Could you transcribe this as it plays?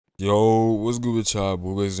Yo, what's good with y'all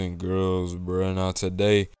boys and girls, bro? Now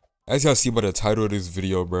today, as y'all see by the title of this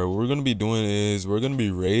video, bro, what we're gonna be doing is we're gonna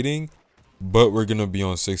be raiding, but we're gonna be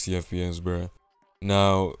on 60 FPS, bro.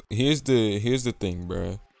 Now, here's the thing,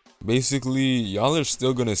 bro. Basically, y'all are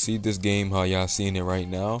still gonna see this game how y'all seeing it right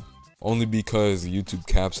now, only because YouTube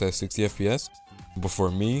caps at 60 FPS. But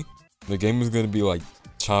for me, the game is gonna be like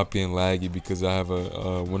choppy and laggy because I have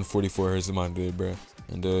a 144 Hz in my day, bro.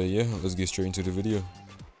 And yeah, let's get straight into the video.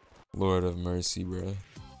 Lord of mercy, bro.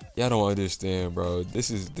 Y'all don't understand, bro. This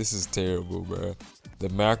is terrible, bro. The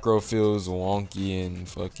macro feels wonky and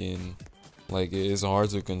fucking like it's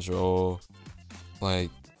hard to control. Like,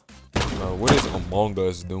 bro, what is Among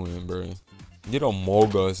Us doing, bro? Get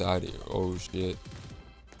Among Us out of here. Oh shit.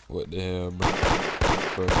 What the hell, bro?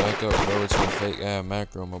 Bro, back up, bro, with your fake ass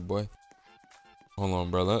macro, my boy. Hold on,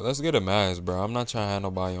 bro. Let's get a mask, bro. I'm not trying to have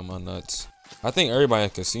nobody on my nuts. I think everybody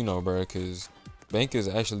at casino, bro, cause Bank is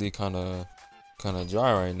actually kind of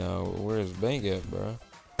dry right now. Where's Bank at, bro?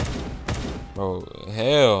 Bro,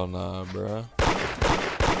 hell nah, bro.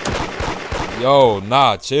 Yo,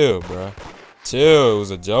 nah, chill, bro. Chill. It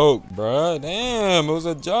was a joke, bro. Damn, it was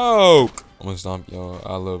a joke. I'm gonna stomp y'all.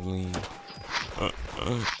 I love lean.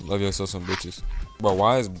 Love yourself some bitches, bro.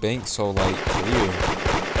 Why is Bank so like clear?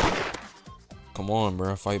 Come on,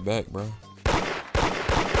 bro. Fight back, bro.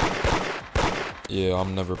 Yeah,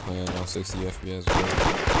 I'm never playing on 60 FPS,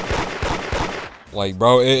 bro. Like,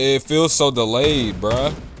 bro, it feels so delayed,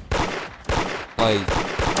 bro. Like,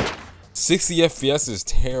 60 FPS is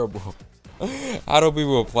terrible. How do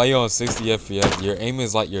people play on 60 FPS? Your aim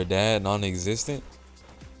is like your dad, non-existent?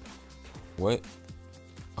 What?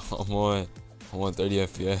 I'm on 30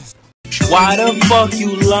 FPS. Why the fuck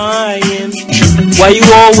you lying? Why you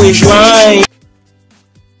always lying?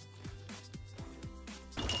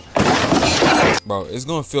 Bro, it's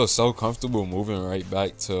gonna feel so comfortable moving right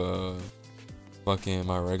back to fucking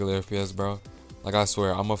my regular FPS, bro. Like, I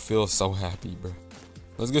swear, I'm gonna feel so happy, bro.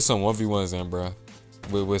 Let's get some 1v1s in, bro.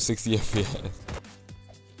 With 60 FPS.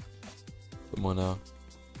 Come on now.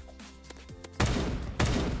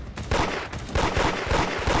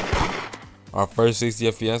 Our first 60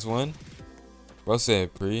 FPS win. Bro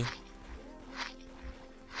said pre.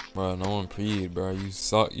 Bro, no one pre'd, bro. You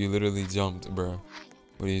suck. You literally jumped, bro.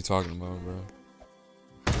 What are you talking about, bro?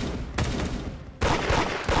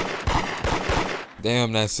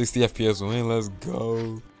 Damn, that 60 FPS win. Let's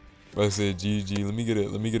go. Bro said GG. Let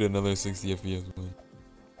me get another 60 FPS win.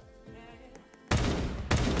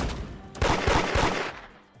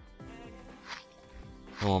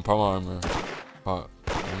 Come on, pop my armor. Pop.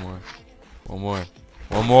 One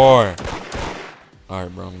more.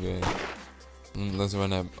 Alright, bro, I'm good. Let's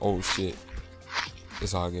run that. Oh shit.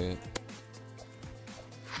 It's all good.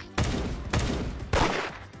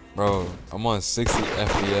 Bro, I'm on 60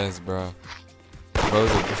 FPS, bro. Bro,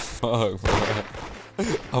 what the fuck, bro?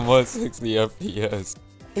 I'm on 60 FPS.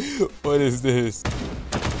 What is this?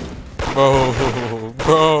 Bro.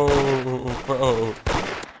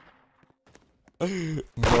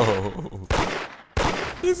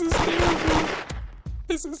 This is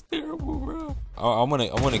terrible, bro. I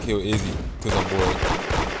wanna kill Izzy because I'm bored.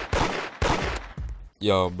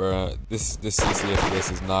 Yo, bro, this 60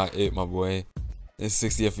 FPS is not it, my boy. This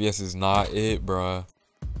 60 FPS is not it, bro.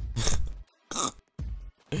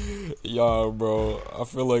 Yo, bro, I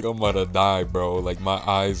feel like I'm about to die, bro. Like, my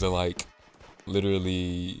eyes are like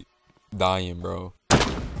literally dying, bro.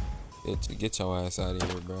 Get your ass out of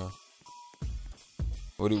here, bro.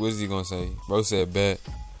 What is he gonna say? Bro said bet.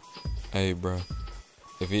 Hey, bro.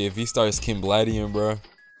 If he starts Kim Bladdying, bro,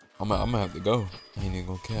 I'm gonna have to go. I ain't even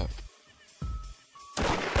gonna cap.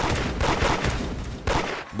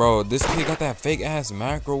 Bro, this kid got that fake ass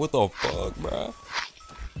macro. What the fuck, bro?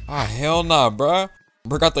 Ah, hell nah, bro.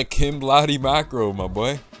 Bro got the Kim Bladdy macro, my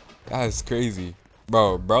boy. That's crazy.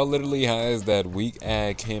 Bro literally has that weak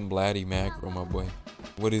ass Kim Bladdy macro, my boy.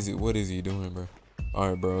 What is he doing, bro?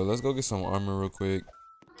 Alright, bro, let's go get some armor real quick.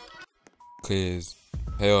 Cause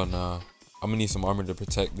hell nah. I'm gonna need some armor to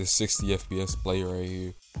protect this 60 FPS player right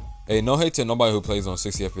here. Hey, no hate to nobody who plays on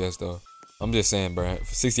 60 FPS though. I'm just saying, bro.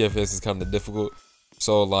 60 FPS is kind of difficult.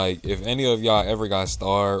 So like, if any of y'all ever got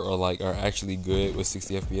star or like are actually good with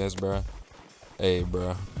 60 FPS, bro. Hey,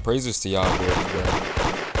 bro. Praises to y'all boys, bro.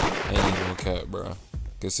 Ain't even gonna cap, bro.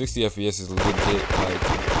 Cause 60 FPS is legit like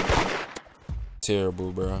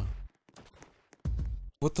terrible, bro.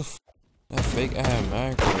 What the f? That fake ass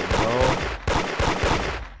macro, bro.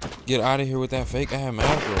 Get out of here with that fake ass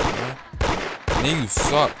macro, bro. And then you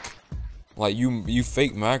suck. Like you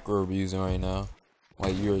fake macro abusing right now.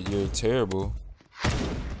 Like you're terrible.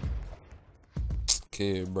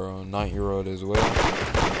 Kid, bro. 9-year-old as well.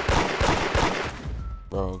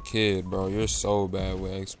 Bro, kid, bro, you're so bad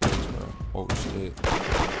with exploits, bro. Oh shit.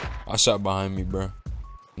 I shot behind me, bro.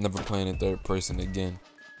 Never playing in third person again.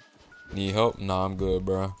 Need help? Nah, I'm good,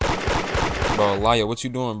 bro. Bro, Laya, what you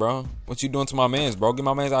doing, bro? What you doing to my mans, bro? Get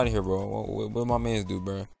my mans out of here, bro. What my mans do,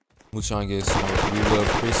 bro? Who trying to get some? We love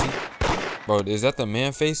Chrissy. Bro, is that the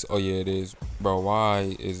man face? Oh yeah, it is. Bro,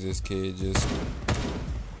 why is this kid just...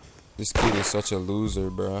 This kid is such a loser,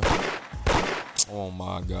 bro. Oh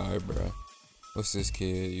my god, bro. What's this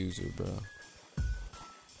kid user, bro?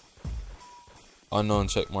 Unknown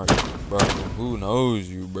checkmark, bro. Who knows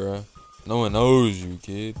you, bro? No one knows you,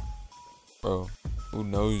 kid. Bro, who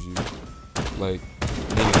knows you? Like,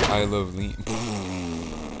 nigga, I love lean.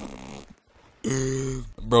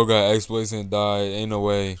 Bro got exploits and died. Ain't no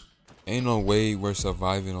way. Ain't no way we're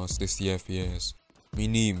surviving on 60 FPS. We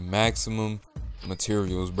need maximum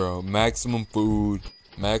materials, bro. Maximum food,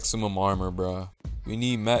 maximum armor, bro. We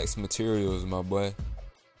need max materials, my boy.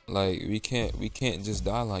 Like, we can't just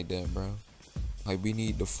die like that, bro. Like, we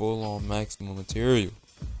need the full-on maximum material.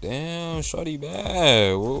 Damn, shorty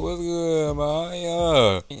bad. What's good, man?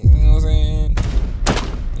 Yeah. You know what I'm saying?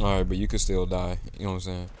 Alright, but you could still die. You know what I'm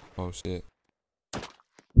saying? Oh, shit.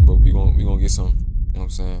 But we gonna get some. You know what I'm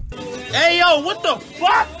saying? Hey, yo, what the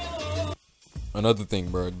fuck? Another thing,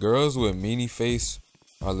 bro. Girls with meanie face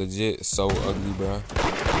are legit so ugly, bro.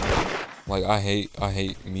 Like, I hate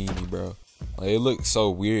meanie, bro. Like, it looks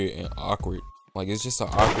so weird and awkward. Like, it's just an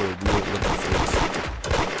awkward, weird looking face.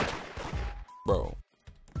 Bro.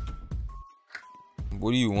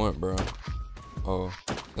 What do you want, bro? Oh,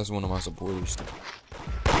 that's one of my supporters.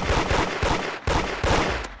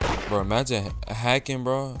 Bro, imagine hacking,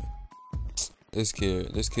 bro. This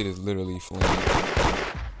kid is literally flaming.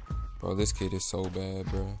 Bro, this kid is so bad,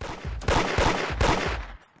 bro.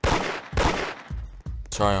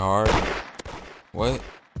 Try hard. What?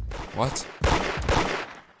 What?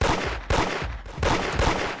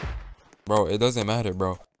 Bro, it doesn't matter,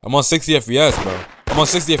 bro. I'm on 60 FPS, bro. I'm on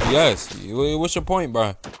 60 FPS. What's your point,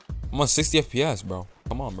 bro? I'm on 60 FPS, bro.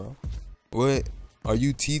 Come on, bro. What? Are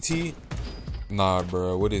you TT? Nah,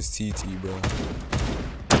 bro. What is TT, bro?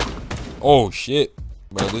 Oh, shit.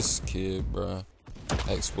 Bro, this kid, bro.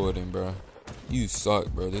 Exploiting, bro. You suck,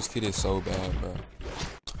 bro. This kid is so bad, bro.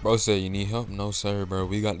 Bro said, you need help? No, sir, bro.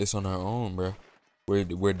 We got this on our own, bro.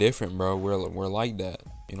 We're different, bro. We're like that.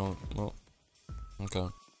 You know? Well, okay.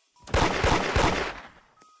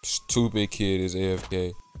 Stupid kid is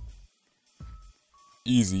AFK.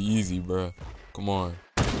 Easy, bro. Come on.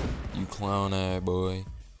 You clown ass boy.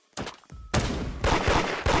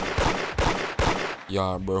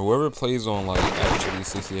 Yeah, bro. Whoever plays on, like, actually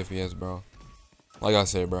 60 FPS, bro. Like I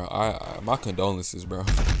said, bro. My condolences, bro.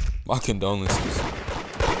 My condolences.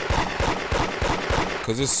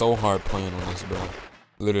 Cause it's so hard playing on this, bro.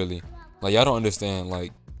 Literally. Like, y'all don't understand,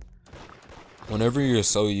 like, whenever you're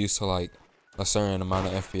so used to, like, a certain amount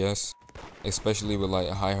of FPS, especially with, like,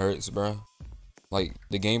 high hertz, bro. Like,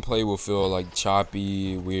 the gameplay will feel, like,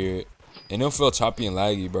 choppy, weird. And it'll feel choppy and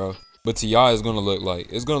laggy, bro. But to y'all, it's gonna look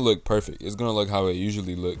like, it's gonna look perfect. It's gonna look how it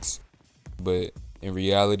usually looks. But in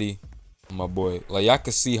reality, my boy, like, y'all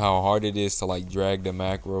can see how hard it is to, like, drag the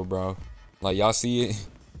macro, bro. Like, y'all see it?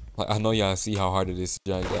 Like, I know y'all see how hard it is to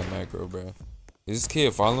drag that macro, bro. Is this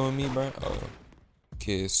kid following me, bro? Oh,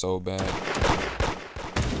 kid is so bad.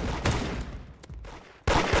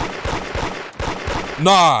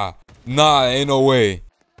 Nah, ain't no way.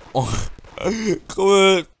 Oh,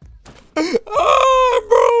 clip. Oh,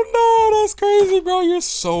 bro, no, that's crazy, bro. You're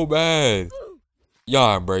so bad.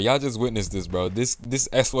 Y'all, bro, y'all just witnessed this, bro. This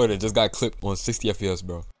exploiter just got clipped on 60 FPS,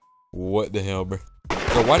 bro. What the hell, bro?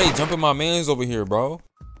 Yo, why they jumping my mans over here, bro?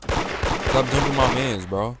 Stop jumping my mans,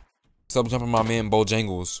 bro. Stop jumping my man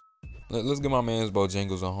Bojangles. Let's get my man's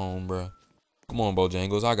Bojangles at home, bro. Come on,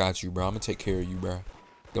 Bojangles. I got you, bro. I'm gonna take care of you, bro.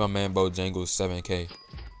 Get my man Bojangles 7K. You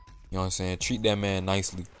know what I'm saying? Treat that man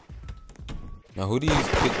nicely. Now, who these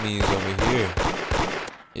pick-me's over here?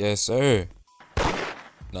 Yes, sir.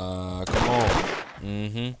 Nah, come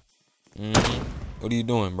on. What are you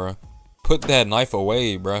doing, bro? Put that knife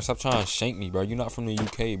away, bro. Stop trying to shank me, bro. You're not from the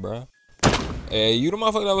UK, bro. Hey, you the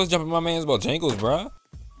motherfucker that was jumping my man's Bojangles, bro.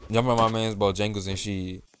 Jumping my man's Bojangles and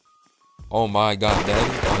shit. Oh my god,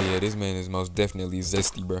 daddy. Oh yeah, this man is most definitely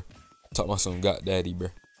zesty, bro. Talk about some god daddy, bro.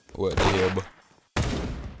 What the hell,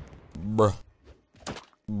 bro?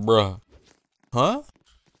 Bruh. Huh?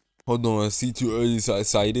 Hold on, see too early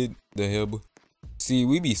sighted. The hell, bro? See,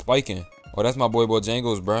 we be spiking. Oh, that's my boy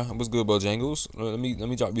Bojangles, bro. What's good, Bojangles? Let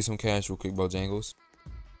me drop you some cash real quick, Bojangles.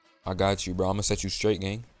 I got you, bro. I'm gonna set you straight,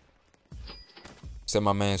 gang. Set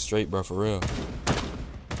my man straight, bro, for real.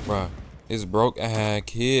 Bro, this broke ass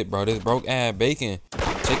kid, bro. This broke ass bacon.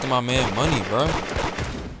 taking my man money, bro.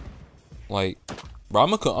 Like, bro,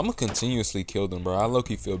 I'ma continuously kill them, bro. I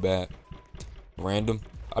low-key feel bad. Random.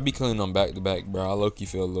 I be killing them back to back, bro. I low-key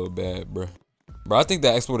feel a little bad, bro. Bro, I think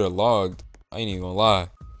that exploiter logged. I ain't even gonna lie.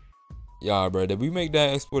 Yeah, bro. Did we make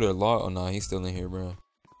that exploiter log? Oh, nah, he's still in here, bro.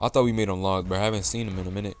 I thought we made him log, bro. I haven't seen him in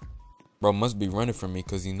a minute. Bro must be running from me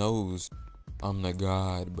because he knows I'm the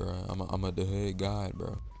god, bro. I'm a the hood god,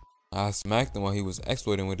 bro. I smacked him while he was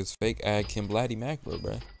exploiting with his fake ad Kim Blatty macro,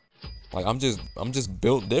 bro. Like, I'm just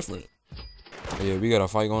built different. But yeah, we got a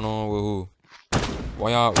fight going on with who?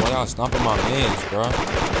 Why y'all stomping my mans, bro?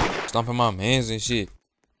 Stomping my mans and shit.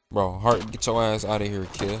 Bro, Heart, get your ass out of here,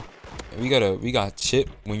 kid. And we got Chip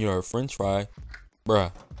when you're a french fry.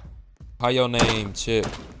 Bruh. How your name Chip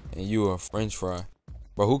and you a french fry?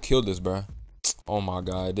 Bro, who killed this, bro? Oh my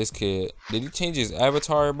god, this kid. Did he change his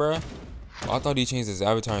avatar, bro? Oh, I thought he changed his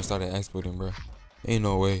avatar and started exploiting, bro. Ain't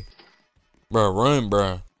no way. Bro, run,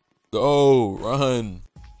 bro. Go, run.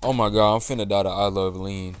 Oh my god, I'm finna die to I Love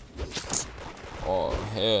Lean. Oh,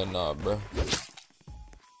 hell nah, bro.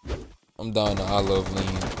 I'm dying to I Love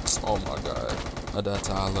Lean. Oh my god. I died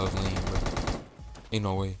to I Love Lean, bro. Ain't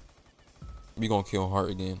no way. We gonna kill Heart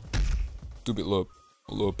again. Stupid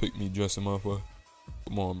little pick me dressing motherfucker.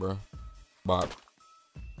 Come on, bro. Bop.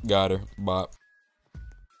 Got her. Bop.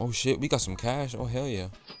 Oh shit, we got some cash. Oh hell yeah.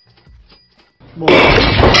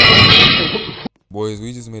 Boys,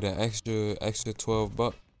 we just made an extra 12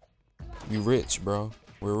 bucks. We rich, bro.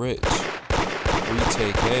 We're rich. Free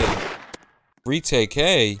TK. Free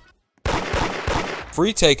TK.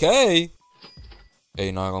 Free TK.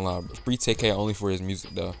 Hey, not gonna lie. Free TK only for his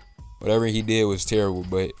music though. Whatever he did was terrible,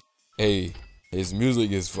 but hey, his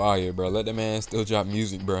music is fire, bro. Let that man still drop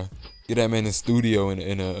music, bro. Get that man in the studio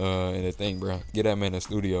in a thing, bro. Get that man in the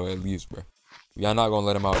studio at least, bro. Y'all not gonna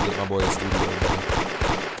let him out get my boy in the studio, bro.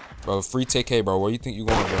 Bro, free TK, bro. Where you think you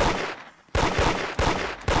going, bro?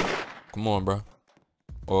 Come on, bro.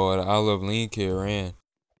 Oh, the I Love Lean kid ran.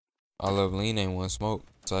 I Love Lean ain't one smoke.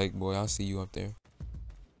 It's like, boy, I see you up there.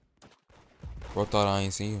 Bro, thought I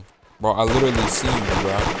ain't seen you. Bro, I literally seen you,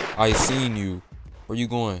 bro. I seen you. Where you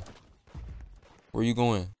going? Where you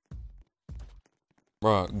going?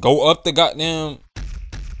 Bro, go up the goddamn.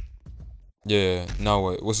 Yeah, now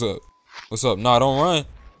what? What's up? What's up? Nah, don't run.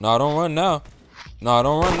 Nah, don't run now. Nah,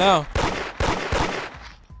 don't run now.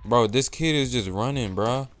 Bro, this kid is just running,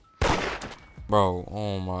 bro. Bro,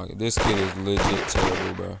 oh my, this kid is legit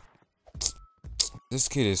terrible, bro. This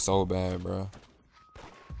kid is so bad, bro.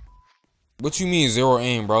 What you mean zero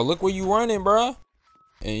aim, bro? Look where you running, bro.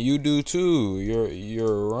 And you do too.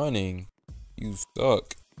 You're running. You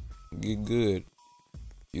suck. Get good.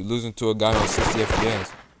 You losing to a guy on 60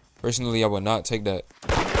 FPS. Personally, I would not take that.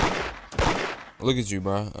 Look at you,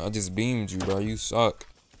 bro. I just beamed you, bro. You suck.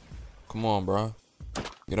 Come on, bro.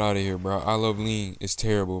 Get out of here, bro. I Love Lean. It's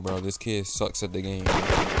terrible, bro. This kid sucks at the game.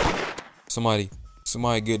 Somebody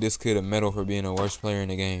get this kid a medal for being the worst player in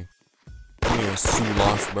the game. Come here and sue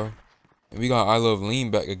lost, bro. And we got I Love Lean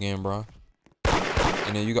back again, bro.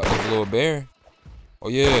 And then you got this little bear. Oh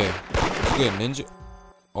yeah, you good, ninja.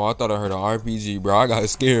 Oh, I thought I heard an RPG, bro. I got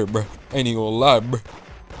scared, bro. Ain't even gonna lie, bro.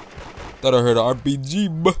 Thought I heard an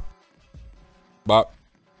RPG, bro. Bop,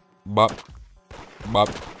 bop, bop.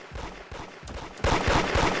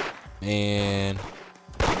 And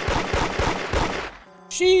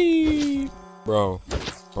she, bro,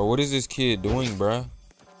 what is this kid doing, bro?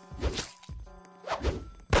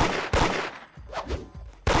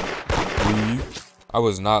 I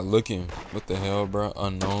was not looking. What the hell, bro?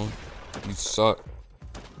 Unknown. You suck.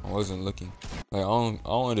 I wasn't looking. Like, I don't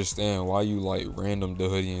understand why you like random the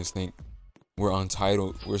Hoodians think we're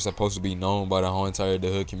untitled. We're supposed to be known by the whole entire the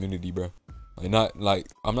hood community, bro. Like, not like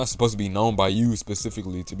I'm not supposed to be known by you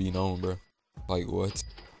specifically to be known, bro. Like what?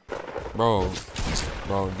 Bro,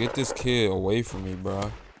 get this kid away from me, bro.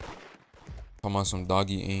 Talking about some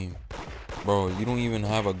doggy aim. Bro, you don't even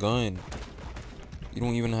have a gun. You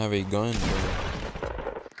don't even have a gun, bro.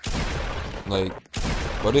 Like,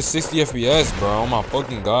 but it's 60 FPS, bro. Oh my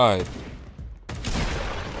fucking god.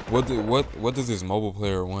 What does this mobile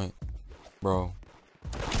player want, bro?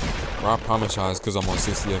 I promise y'all it's because I'm on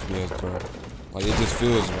 60 FPS, bro. Like, it just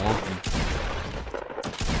feels wonky.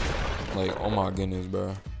 Like, oh my goodness,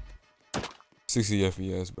 bro. 60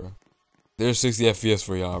 FPS, bro. There's 60 FPS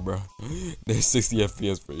for y'all, bro. There's 60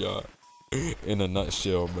 FPS for y'all. In a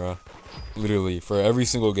nutshell, bro. Literally, for every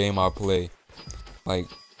single game I play, like,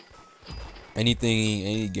 any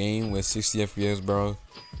game with 60 FPS, bro,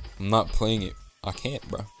 I'm not playing it. I can't,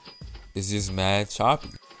 bro. It's just mad choppy.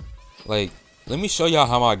 Like, let me show y'all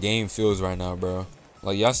how my game feels right now, bro.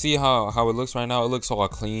 Like, y'all see how it looks right now? It looks all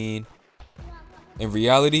clean. in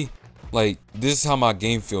reality, like, this is how my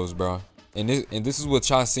game feels, bro. And this is what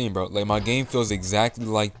y'all seen, bro. Like, my game feels exactly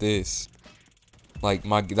like this. Like,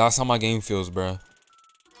 that's how my game feels, bro.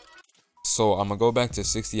 So I'm gonna go back to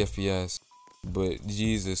 60 FPS, but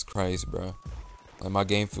Jesus Christ, bro. Like, my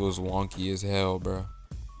game feels wonky as hell, bro.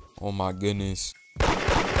 Oh my goodness.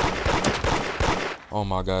 Oh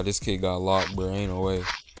my god, this kid got locked, bro. Ain't no way.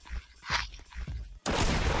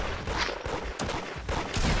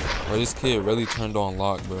 Bro, this kid really turned on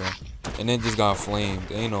lock, bro. And then just got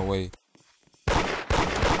flamed. Ain't no way.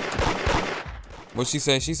 What she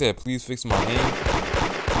said? She said, please fix my aim.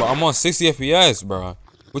 Bro, I'm on 60 FPS, bro.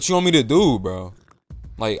 What you want me to do, bro?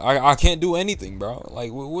 Like, I can't do anything, bro.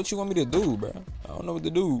 Like, what you want me to do, bro? I don't know what to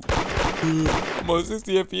do. I'm on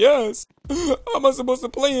 60 FPS. How am I supposed to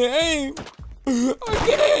play and aim?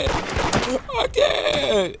 I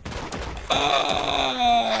can't.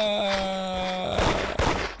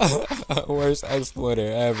 Worst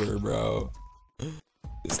exploiter ever, bro.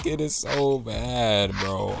 This kid is so bad,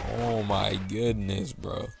 bro. Oh my goodness,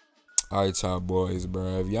 bro. Alright, y'all boys,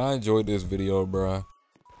 bro. If y'all enjoyed this video, bro,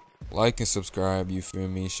 like and subscribe, you feel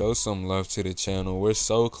me? Show some love to the channel. We're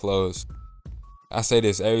so close. I say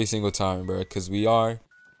this every single time, bro, because we are, you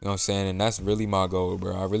know what I'm saying? And that's really my goal,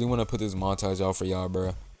 bro. I really want to put this montage out for y'all,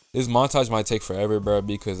 bro. This montage might take forever, bro,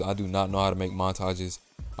 because I do not know how to make montages.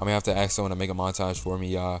 I'm gonna have to ask someone to make a montage for me,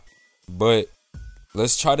 y'all. But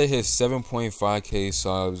let's try to hit 7.5k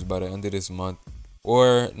subs by the end of this month.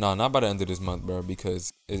 Or, no, not by the end of this month, bro,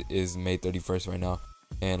 because it is May 31st right now.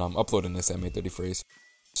 And I'm uploading this at May 31st.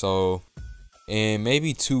 So, in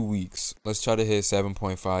maybe 2 weeks, let's try to hit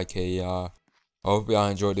 7.5k, y'all. I hope y'all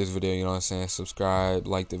enjoyed this video, you know what I'm saying? Subscribe,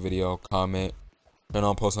 like the video, comment, turn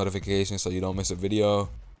on post notifications so you don't miss a video.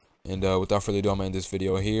 And without further ado, I'm gonna end this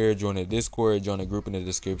video here. Join the Discord, join the group in the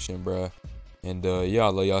description, bruh. And yeah, I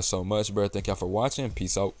love y'all so much, bruh. Thank y'all for watching.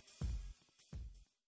 Peace out.